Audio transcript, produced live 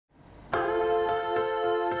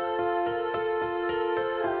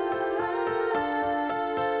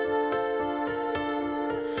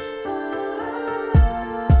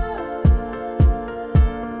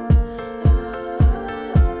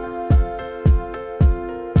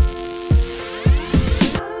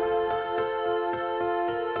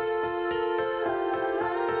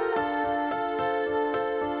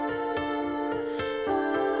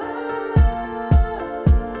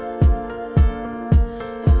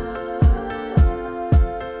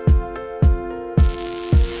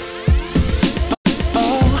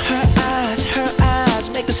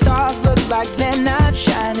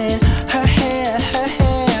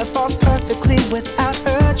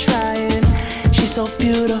she's so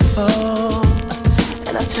beautiful,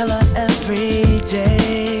 and I tell her every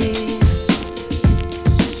day.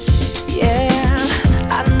 Yeah,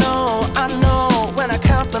 I know, when I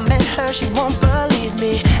compliment her, she won't believe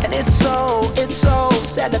me. And it's so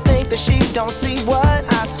sad to think that she don't see what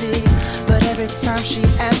I see. But every time she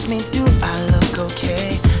asks me, do I look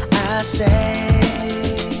okay, I say,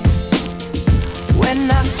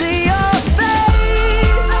 when I see your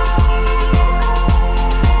face,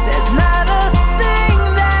 there's not a thing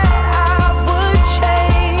that I would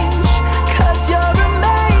change, 'cause you're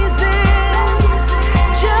amazing,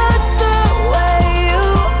 just the way you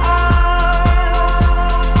are.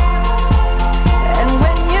 And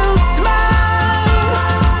when you smile,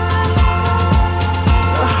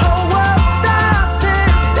 the whole world stops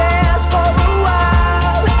and stares for a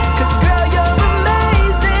while, 'cause girl, you're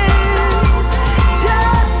amazing,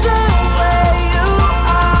 just the way you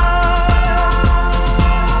are.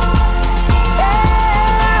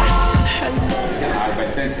 Yeah.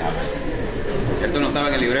 Advertencia. Esto no estaba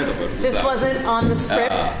en el libreto, pero This wasn't on the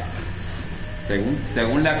script.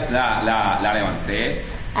 según la levanté,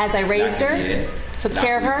 As I raised la her, crié, took la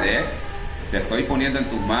care of her, cuidé, te estoy poniendo en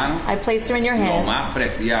tus manos I placed her in your lo hands. más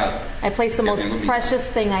preciado I placed the que most tengo en mi precious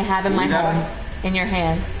thing I have in my Cuídala home in your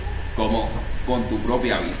hands. como con tu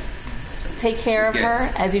propia vida. Take care of Que her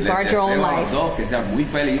as you les guard your own deseo a life. los dos que sean muy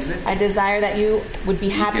felices I desire that you would be y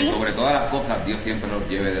que happy sobre todas las cosas Dios siempre los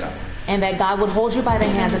lleve de la mano. and that God would hold you by the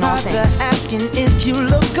hand in all After things. asking if you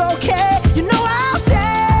look okay, you know I'll say,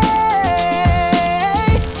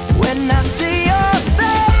 when I see your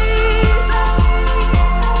face,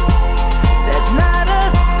 there's not a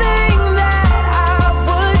thing that I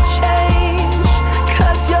would change,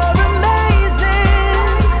 'cause you're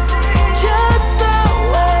amazing, just the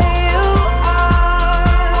way you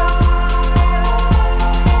are.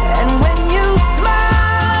 And when you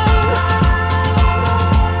smile,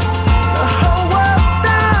 the whole world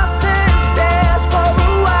stops and stares for a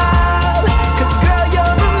while, 'cause girl,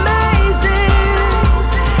 you're amazing,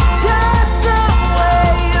 just the way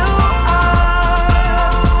you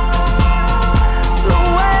are. The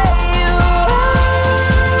way you are,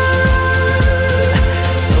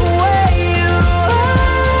 the way you are.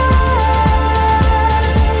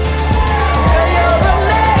 Girl, you're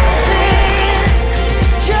amazing,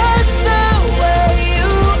 just the way you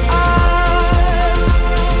are.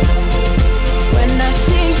 When I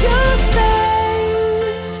see your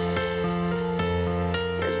face,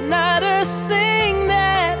 there's not a thing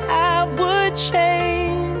that I would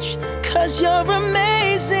change, 'cause you're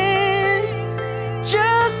amazing,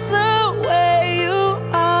 just the